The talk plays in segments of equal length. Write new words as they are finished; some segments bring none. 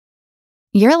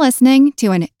You're listening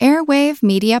to an Airwave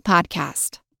Media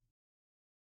Podcast.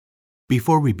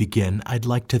 Before we begin, I'd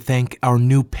like to thank our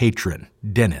new patron,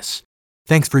 Dennis.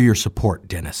 Thanks for your support,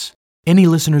 Dennis. Any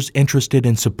listeners interested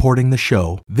in supporting the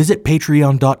show, visit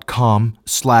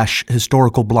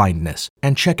patreon.com/historicalblindness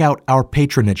and check out our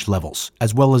patronage levels,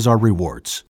 as well as our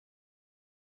rewards.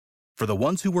 For the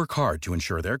ones who work hard to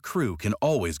ensure their crew can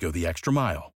always go the extra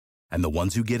mile, and the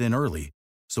ones who get in early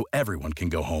so everyone can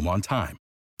go home on time,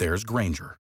 there's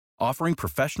Grainger, offering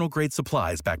professional-grade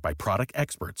supplies backed by product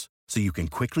experts so you can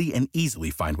quickly and easily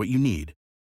find what you need.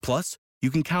 Plus, you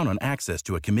can count on access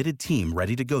to a committed team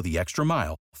ready to go the extra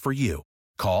mile for you.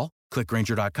 Call, click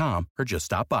Grainger.com, or just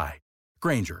stop by.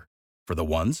 Grainger, for the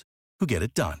ones who get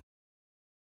it done.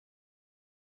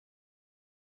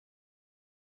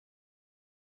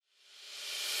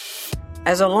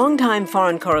 As a longtime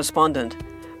foreign correspondent,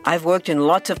 I've worked in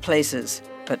lots of places,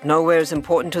 but nowhere as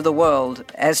important to the world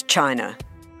as China.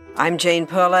 I'm Jane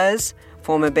Perlez,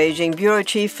 former Beijing bureau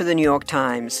chief for the New York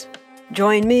Times.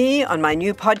 Join me on my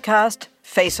new podcast,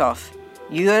 Face Off,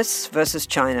 U.S. versus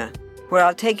China, where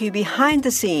I'll take you behind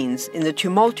the scenes in the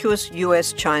tumultuous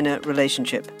U.S.-China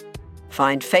relationship.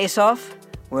 Find Face Off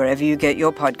wherever you get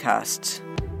your podcasts.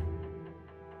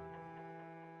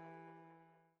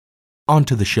 On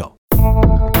to the show.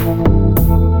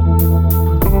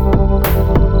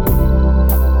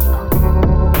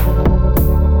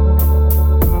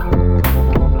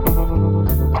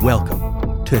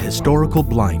 Welcome to Historical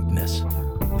Blindness,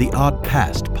 the Odd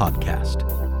Past podcast.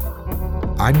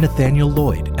 I'm Nathaniel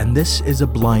Lloyd, and this is a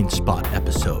Blind Spot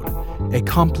episode, a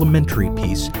complimentary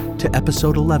piece to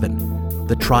episode 11,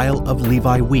 The Trial of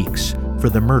Levi Weeks for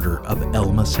the Murder of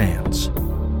Elma Sands.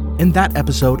 In that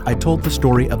episode, I told the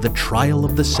story of the trial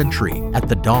of the century at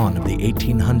the dawn of the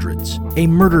 1800s, a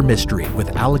murder mystery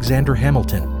with Alexander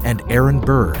Hamilton and Aaron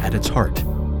Burr at its heart,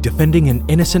 defending an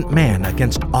innocent man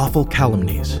against awful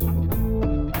calumnies.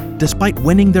 Despite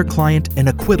winning their client an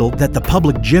acquittal that the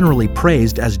public generally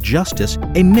praised as justice,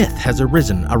 a myth has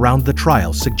arisen around the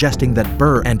trial suggesting that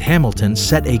Burr and Hamilton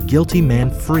set a guilty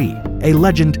man free, a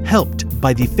legend helped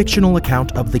by the fictional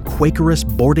account of the Quakeress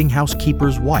boarding house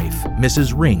keeper's wife,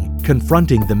 Mrs. Ring,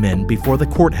 confronting the men before the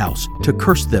courthouse to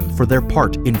curse them for their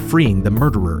part in freeing the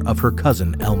murderer of her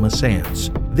cousin Elma Sands.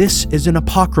 This is an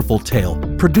apocryphal tale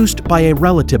produced by a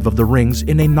relative of the Rings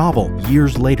in a novel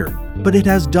years later, but it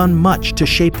has done much to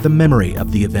shape the memory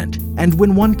of the event, and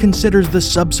when one considers the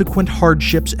subsequent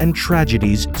hardships and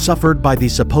tragedies suffered by the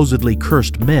supposedly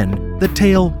cursed men, the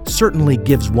tale certainly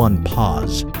gives one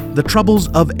pause. The troubles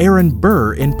of Aaron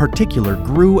Burr in particular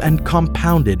grew and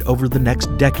compounded over the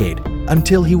next decade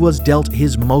until he was dealt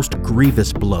his most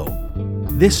grievous blow.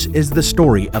 This is the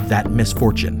story of that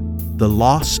misfortune, the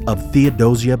loss of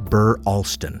Theodosia Burr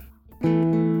Alston.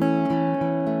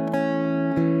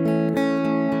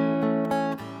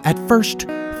 At first,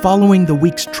 following the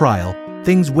Weeks trial,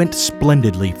 things went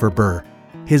splendidly for Burr.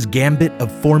 His gambit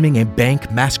of forming a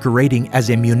bank masquerading as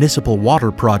a municipal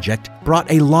water project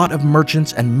brought a lot of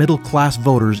merchants and middle-class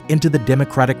voters into the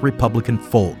Democratic-Republican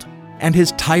fold, and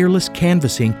his tireless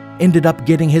canvassing ended up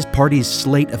getting his party's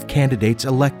slate of candidates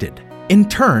elected. In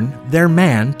turn, their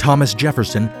man, Thomas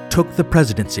Jefferson, took the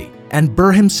presidency, and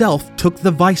Burr himself took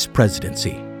the vice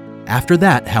presidency. After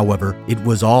that, however, it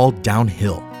was all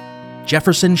downhill.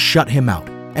 Jefferson shut him out,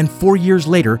 and 4 years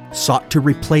later sought to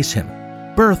replace him.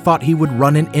 Burr thought he would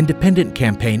run an independent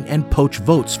campaign and poach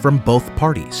votes from both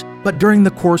parties. But during the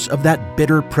course of that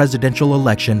bitter presidential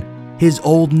election, his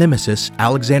old nemesis,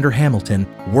 Alexander Hamilton,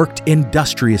 worked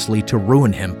industriously to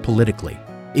ruin him politically.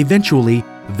 Eventually,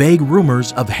 vague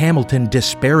rumors of Hamilton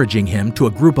disparaging him to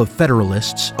a group of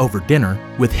Federalists over dinner,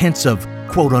 with hints of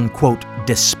quote-unquote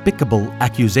despicable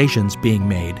accusations being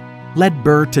made, led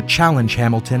Burr to challenge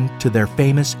Hamilton to their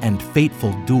famous and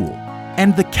fateful duel.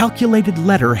 And the calculated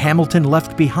letter Hamilton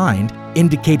left behind,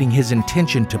 indicating his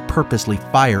intention to purposely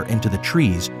fire into the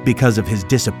trees because of his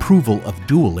disapproval of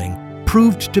dueling,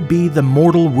 proved to be the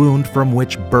mortal wound from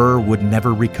which Burr would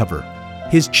never recover.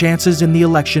 His chances in the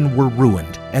election were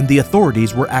ruined, and the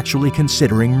authorities were actually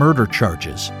considering murder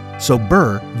charges. So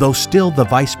Burr, though still the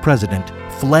vice president,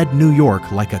 fled New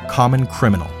York like a common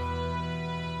criminal.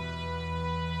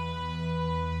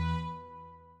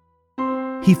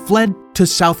 He fled to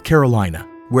South Carolina,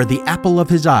 where the apple of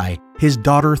his eye, his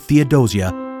daughter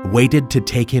Theodosia, waited to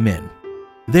take him in.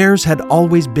 Theirs had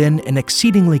always been an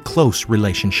exceedingly close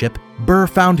relationship. Burr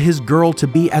found his girl to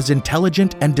be as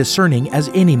intelligent and discerning as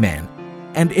any man,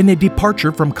 and in a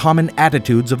departure from common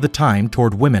attitudes of the time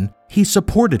toward women, he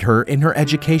supported her in her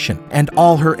education and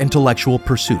all her intellectual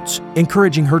pursuits,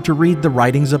 encouraging her to read the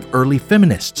writings of early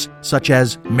feminists, such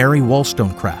as Mary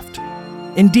Wollstonecraft.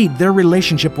 Indeed, their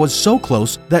relationship was so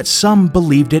close that some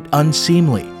believed it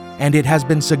unseemly, and it has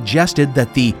been suggested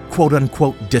that the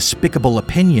quote-unquote despicable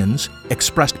opinions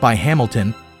expressed by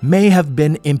Hamilton may have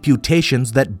been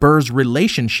imputations that Burr's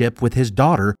relationship with his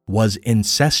daughter was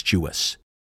incestuous.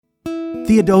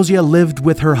 Theodosia lived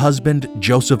with her husband,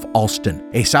 Joseph Alston,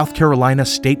 a South Carolina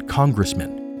state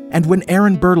congressman. And when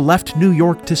Aaron Burr left New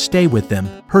York to stay with them,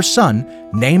 her son,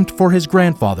 named for his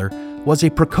grandfather, was a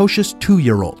precocious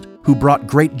 2-year-old who brought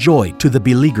great joy to the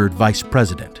beleaguered vice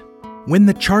president. When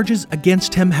the charges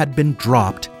against him had been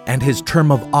dropped and his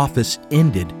term of office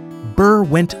ended, Burr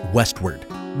went westward.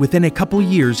 Within a couple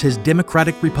years, his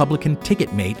Democratic-Republican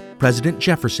ticket mate, President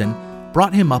Jefferson,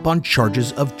 brought him up on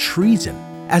charges of treason,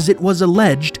 as it was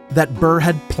alleged that Burr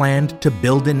had planned to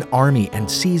build an army and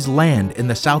seize land in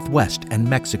the Southwest and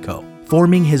Mexico,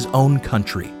 forming his own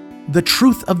country. The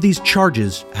truth of these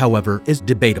charges, however, is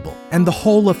debatable, and the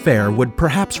whole affair would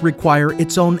perhaps require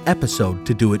its own episode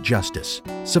to do it justice.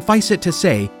 Suffice it to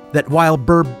say that while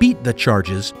Burr beat the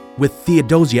charges, with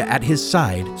Theodosia at his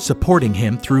side supporting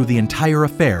him through the entire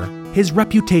affair, his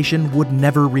reputation would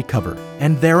never recover,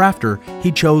 and thereafter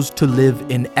he chose to live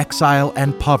in exile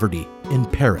and poverty in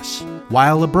Paris.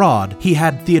 While abroad, he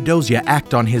had Theodosia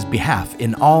act on his behalf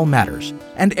in all matters,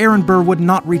 and Aaron Burr would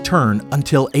not return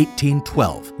until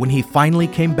 1812, when he finally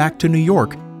came back to New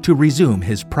York to resume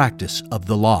his practice of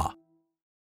the law.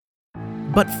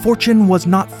 But fortune was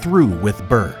not through with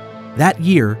Burr. That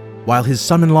year, while his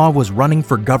son-in-law was running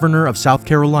for governor of South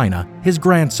Carolina, his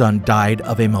grandson died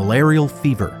of a malarial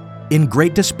fever. In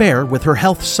great despair, with her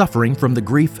health suffering from the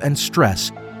grief and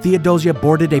stress, Theodosia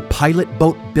boarded a pilot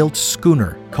boat-built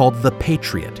schooner called the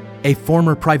Patriot, a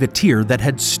former privateer that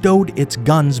had stowed its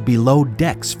guns below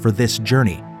decks for this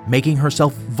journey, making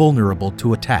herself vulnerable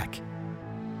to attack.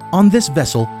 On this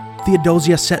vessel,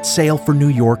 Theodosia set sail for New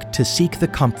York to seek the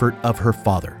comfort of her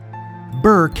father.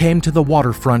 Burr came to the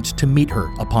waterfront to meet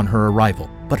her upon her arrival,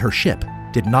 but her ship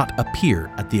did not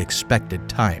appear at the expected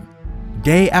time.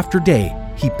 Day after day,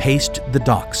 he paced the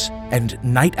docks, and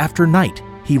night after night,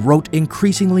 he wrote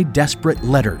increasingly desperate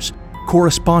letters,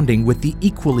 corresponding with the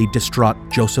equally distraught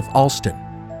Joseph Alston.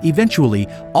 Eventually,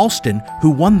 Alston,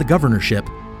 who won the governorship,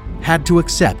 had to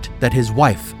accept that his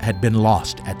wife had been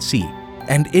lost at sea,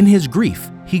 and in his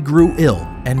grief, he grew ill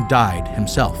and died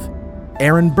himself.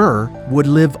 Aaron Burr would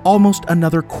live almost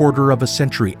another quarter of a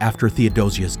century after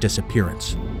Theodosia's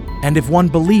disappearance. And if one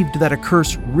believed that a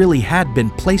curse really had been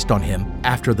placed on him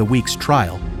after the week's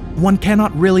trial, one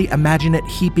cannot really imagine it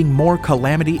heaping more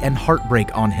calamity and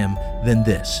heartbreak on him than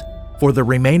this. For the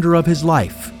remainder of his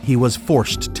life, he was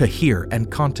forced to hear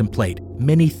and contemplate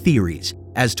many theories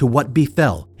as to what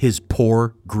befell his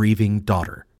poor, grieving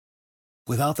daughter.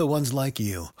 Without the ones like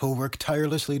you, who work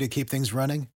tirelessly to keep things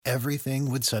running, everything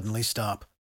would suddenly stop.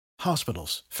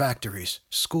 Hospitals, factories,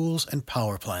 schools, and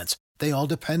power plants, they all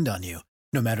depend on you.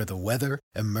 No matter the weather,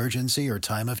 emergency, or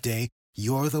time of day,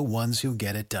 you're the ones who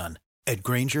get it done. At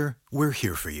Grainger, we're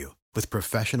here for you with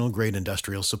professional-grade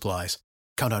industrial supplies.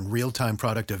 Count on real-time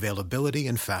product availability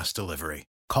and fast delivery.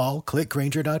 Call, click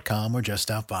Grainger.com, or just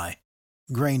stop by.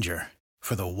 Grainger,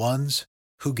 for the ones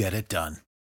who get it done.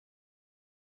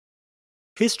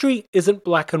 History isn't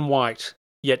black and white,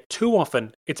 yet too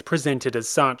often it's presented as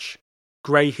such.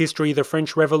 Grey History: The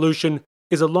French Revolution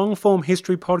is a long-form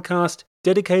history podcast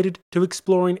dedicated to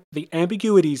exploring the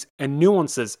ambiguities and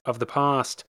nuances of the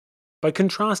past. By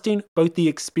contrasting both the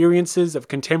experiences of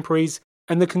contemporaries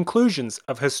and the conclusions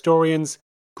of historians,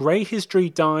 Grey History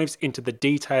dives into the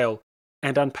detail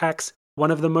and unpacks one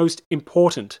of the most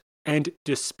important and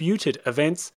disputed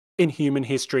events in human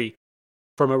history.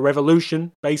 From a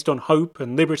revolution based on hope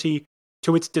and liberty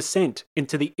to its descent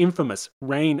into the infamous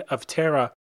Reign of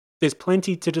Terror, there's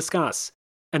plenty to discuss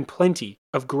and plenty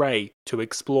of grey to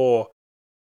explore.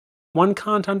 One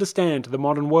can't understand the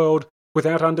modern world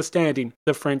without understanding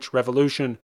the French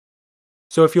Revolution.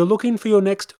 So if you're looking for your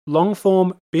next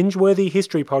long-form, binge-worthy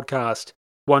history podcast,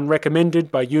 one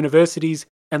recommended by universities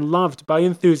and loved by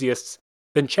enthusiasts,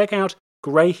 then check out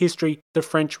Grey History: The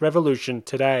French Revolution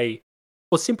today,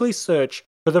 or simply search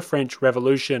for the French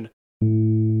Revolution.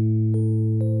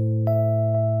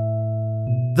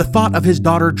 The thought of his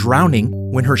daughter drowning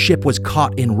when her ship was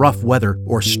caught in rough weather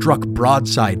or struck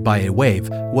broadside by a wave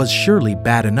was surely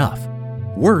bad enough.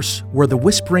 Worse were the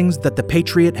whisperings that the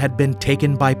Patriot had been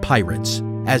taken by pirates,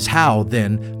 as how,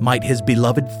 then, might his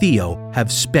beloved Theo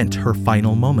have spent her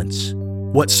final moments?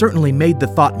 What certainly made the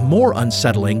thought more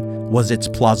unsettling was its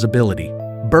plausibility.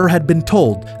 Burr had been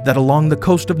told that along the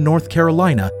coast of North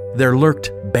Carolina there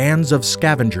lurked bands of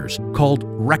scavengers called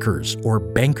wreckers or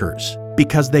bankers.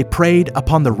 because they preyed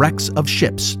upon the wrecks of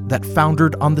ships that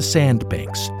foundered on the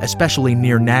sandbanks, especially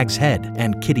near Nag's Head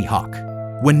and Kitty Hawk.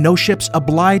 When no ships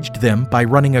obliged them by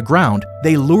running aground,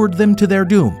 they lured them to their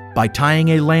doom by tying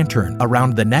a lantern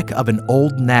around the neck of an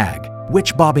old nag,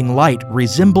 which bobbing light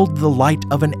resembled the light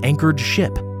of an anchored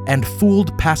ship, and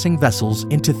fooled passing vessels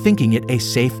into thinking it a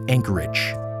safe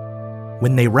anchorage.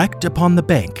 When they wrecked upon the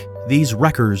bank, these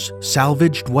wreckers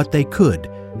salvaged what they could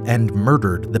and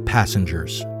murdered the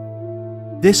passengers.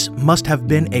 This must have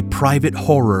been a private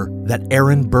horror that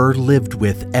Aaron Burr lived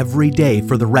with every day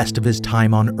for the rest of his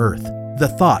time on Earth.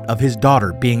 The thought of his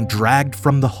daughter being dragged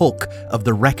from the hulk of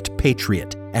the wrecked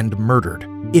Patriot and murdered,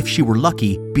 if she were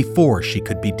lucky, before she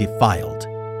could be defiled.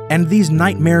 And these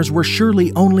nightmares were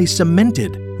surely only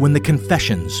cemented when the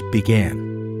confessions began.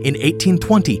 In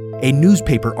 1820, a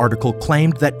newspaper article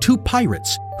claimed that 2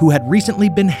 pirates who had recently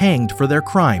been hanged for their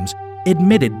crimes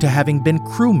admitted to having been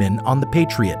crewmen on the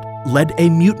Patriot, led a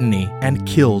mutiny, and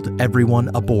killed everyone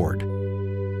aboard.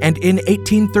 And in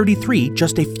 1833,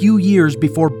 just a few years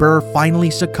before Burr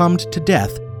finally succumbed to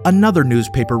death, another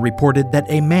newspaper reported that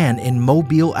a man in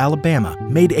Mobile, Alabama,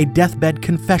 made a deathbed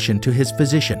confession to his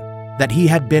physician that he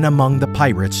had been among the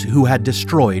pirates who had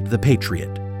destroyed the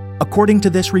Patriot. According to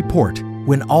this report,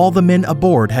 when all the men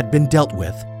aboard had been dealt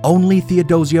with, only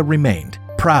Theodosia remained,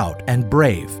 proud and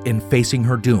brave in facing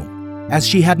her doom. As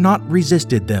she had not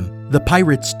resisted them, the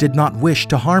pirates did not wish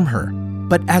to harm her,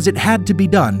 but as it had to be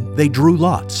done, they drew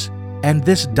lots, and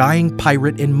this dying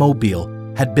pirate in Mobile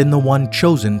had been the one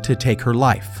chosen to take her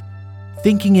life.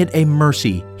 Thinking it a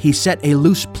mercy, he set a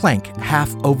loose plank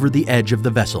half over the edge of the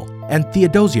vessel, and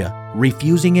Theodosia,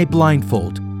 refusing a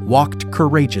blindfold, walked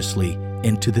courageously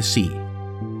into the sea.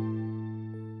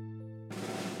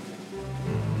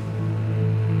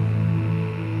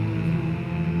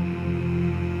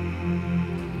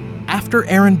 After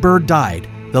Aaron Burr died,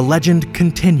 the legend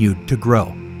continued to grow.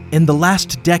 In the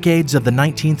last decades of the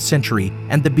 19th century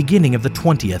and the beginning of the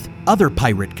 20th, other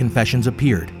pirate confessions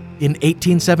appeared. In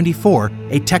 1874,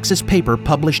 a Texas paper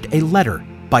published a letter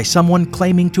by someone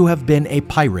claiming to have been a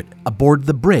pirate aboard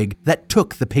the brig that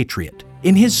took the Patriot.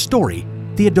 In his story,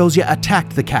 Theodosia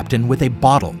attacked the captain with a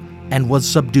bottle and was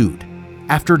subdued.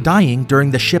 After dying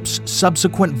during the ship's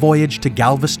subsequent voyage to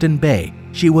Galveston Bay,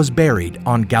 she was buried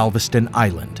on Galveston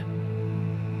Island.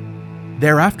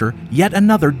 Thereafter, yet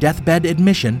another deathbed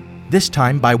admission, this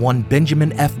time by one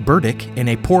Benjamin F. Burdick in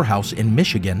a poorhouse in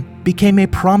Michigan, became a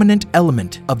prominent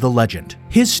element of the legend.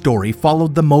 His story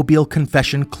followed the Mobile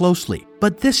confession closely,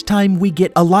 but this time we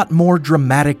get a lot more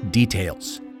dramatic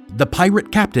details. The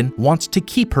pirate captain wants to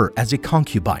keep her as a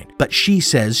concubine, but she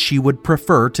says she would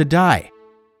prefer to die.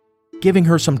 Giving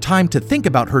her some time to think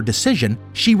about her decision,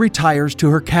 she retires to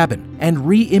her cabin and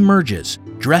re-emerges,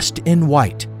 dressed in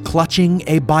white, clutching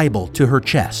a Bible to her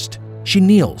chest. She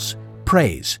kneels,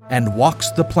 prays, and walks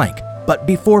the plank, but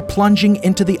before plunging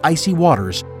into the icy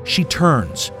waters, she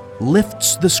turns,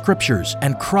 lifts the scriptures,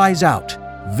 and cries out,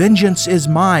 "Vengeance is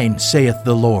mine, saith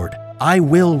the Lord, I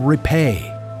will repay."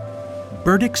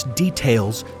 Burdick's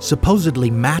details supposedly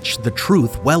match the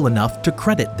truth well enough to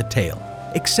credit the tale,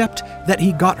 except that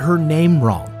he got her name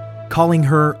wrong, calling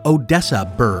her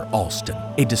Odessa Burr Alston,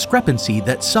 a discrepancy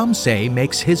that some say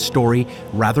makes his story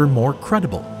rather more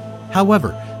credible.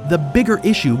 However, the bigger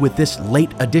issue with this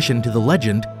late addition to the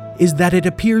legend is that it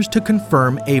appears to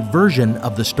confirm a version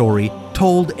of the story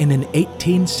told in an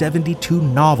 1872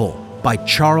 novel by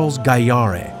Charles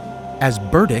Gayarre, as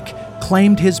Burdick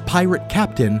claimed his pirate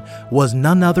captain was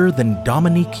none other than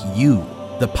Dominique You,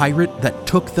 the pirate that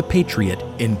took the Patriot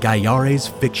in Gayarre's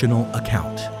fictional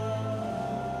account.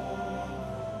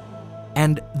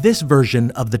 And this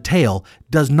version of the tale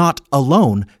does not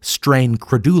alone strain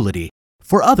credulity,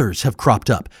 for others have cropped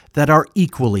up that are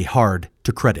equally hard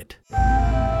to credit.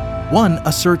 One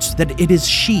asserts that it is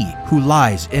she who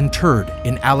lies interred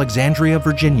in Alexandria,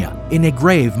 Virginia, in a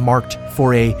grave marked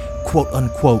for a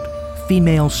quote-unquote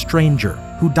female stranger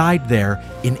who died there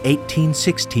in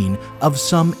 1816 of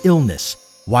some illness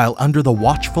while under the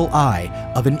watchful eye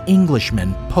of an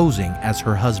Englishman posing as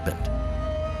her husband.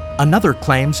 Another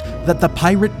claims that the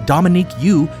pirate Dominique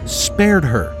You spared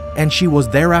her, and she was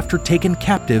thereafter taken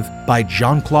captive by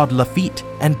Jean-Claude Lafitte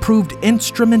and proved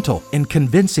instrumental in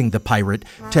convincing the pirate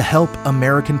to help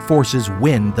American forces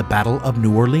win the Battle of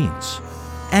New Orleans.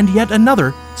 And yet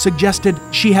another suggested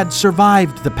she had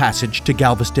survived the passage to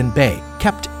Galveston Bay,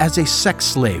 kept as a sex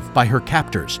slave by her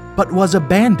captors, but was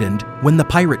abandoned when the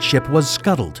pirate ship was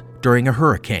scuttled during a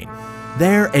hurricane.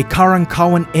 There, a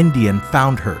Karankawan Indian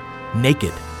found her,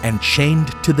 naked and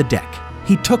chained to the deck.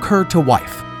 He took her to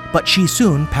wife, but she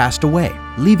soon passed away,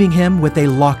 leaving him with a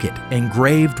locket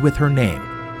engraved with her name,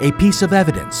 a piece of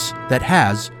evidence that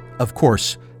has, of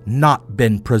course, not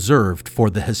been preserved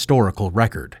for the historical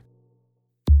record.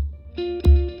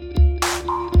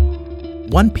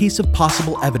 One piece of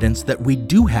possible evidence that we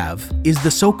do have is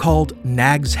the so-called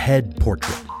Nag's Head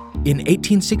portrait. In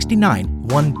 1869,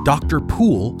 one Dr.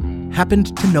 Poole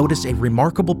happened to notice a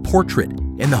remarkable portrait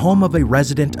in the home of a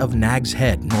resident of Nag's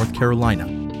Head, North Carolina.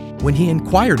 When he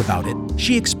inquired about it,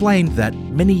 she explained that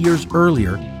many years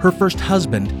earlier, her first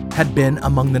husband had been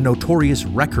among the notorious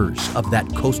wreckers of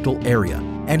that coastal area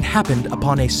and happened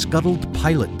upon a scuttled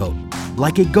pilot boat.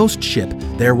 Like a ghost ship,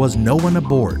 there was no one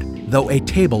aboard, though a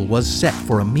table was set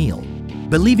for a meal.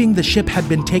 Believing the ship had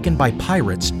been taken by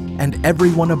pirates and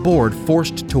everyone aboard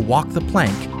forced to walk the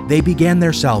plank, they began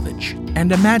their salvage.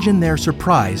 And imagine their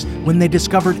surprise when they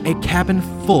discovered a cabin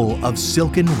full of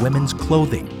silken women's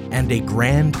clothing and a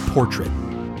grand portrait.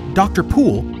 Dr.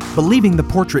 Poole, believing the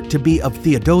portrait to be of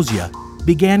Theodosia,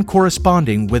 began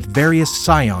corresponding with various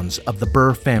scions of the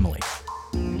Burr family.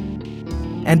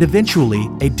 And eventually,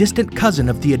 a distant cousin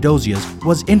of Theodosia's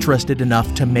was interested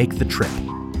enough to make the trip.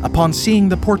 Upon seeing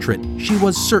the portrait, she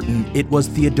was certain it was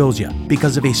Theodosia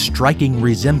because of a striking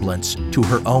resemblance to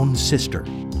her own sister.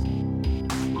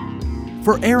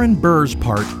 For Aaron Burr's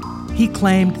part, he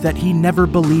claimed that he never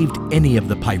believed any of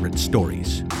the pirate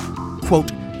stories.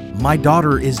 Quote, "My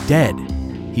daughter is dead,"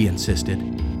 he insisted.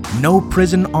 "No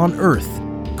prison on earth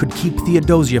could keep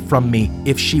Theodosia from me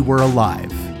if she were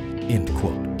alive," end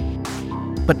quote.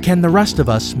 But can the rest of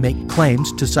us make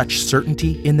claims to such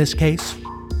certainty in this case?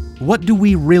 What do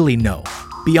we really know,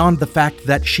 beyond the fact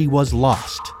that she was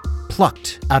lost,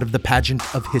 plucked out of the pageant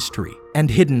of history, and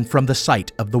hidden from the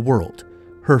sight of the world,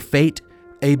 her fate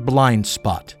a blind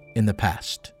spot in the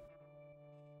past?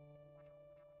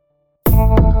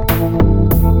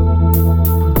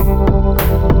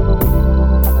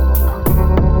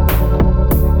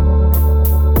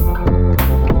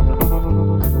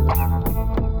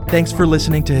 Thanks for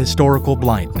listening to Historical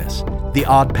Blindness, the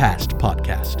Odd Past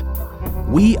podcast.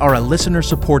 We are a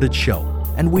listener-supported show,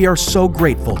 and we are so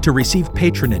grateful to receive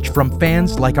patronage from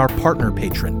fans like our partner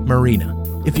patron, Marina.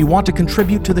 If you want to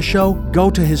contribute to the show, go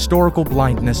to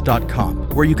historicalblindness.com,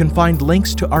 where you can find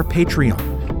links to our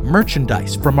Patreon,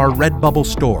 merchandise from our Redbubble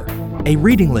store, a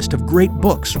reading list of great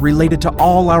books related to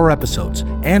all our episodes,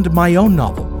 and my own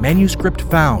novel, Manuscript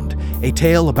Found, a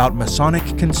tale about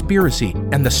Masonic conspiracy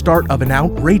and the start of an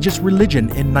outrageous religion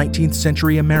in 19th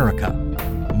century America,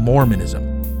 Mormonism.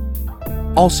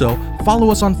 Also, follow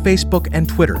us on Facebook and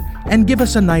Twitter, and give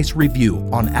us a nice review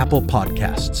on Apple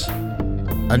Podcasts.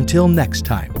 Until next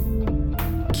time,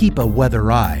 keep a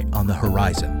weather eye on the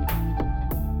horizon.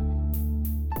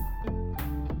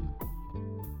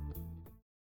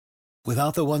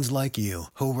 Without the ones like you,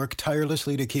 who work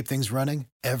tirelessly to keep things running,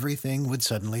 everything would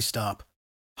suddenly stop.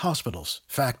 Hospitals,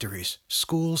 factories,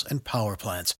 schools, and power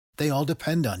plants, they all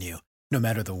depend on you. No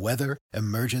matter the weather,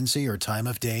 emergency, or time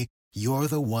of day, you're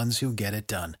the ones who get it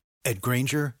done. At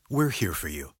Grainger, we're here for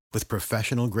you with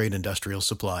professional-grade industrial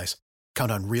supplies.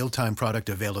 Count on real-time product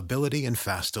availability and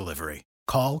fast delivery.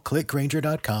 Call, click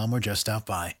Grainger.com, or just stop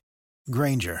by.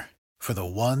 Grainger, for the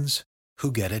ones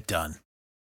who get it done.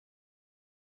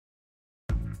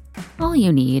 All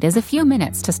you need is a few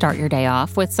minutes to start your day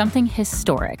off with something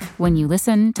historic when you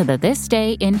listen to the This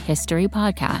Day in History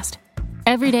podcast.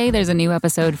 Every day there's a new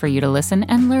episode for you to listen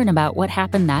and learn about what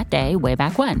happened that day way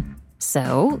back when.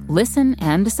 So listen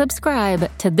and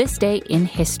subscribe to This Day in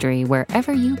History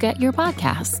wherever you get your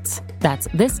podcasts. That's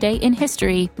This Day in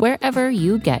History wherever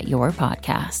you get your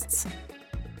podcasts.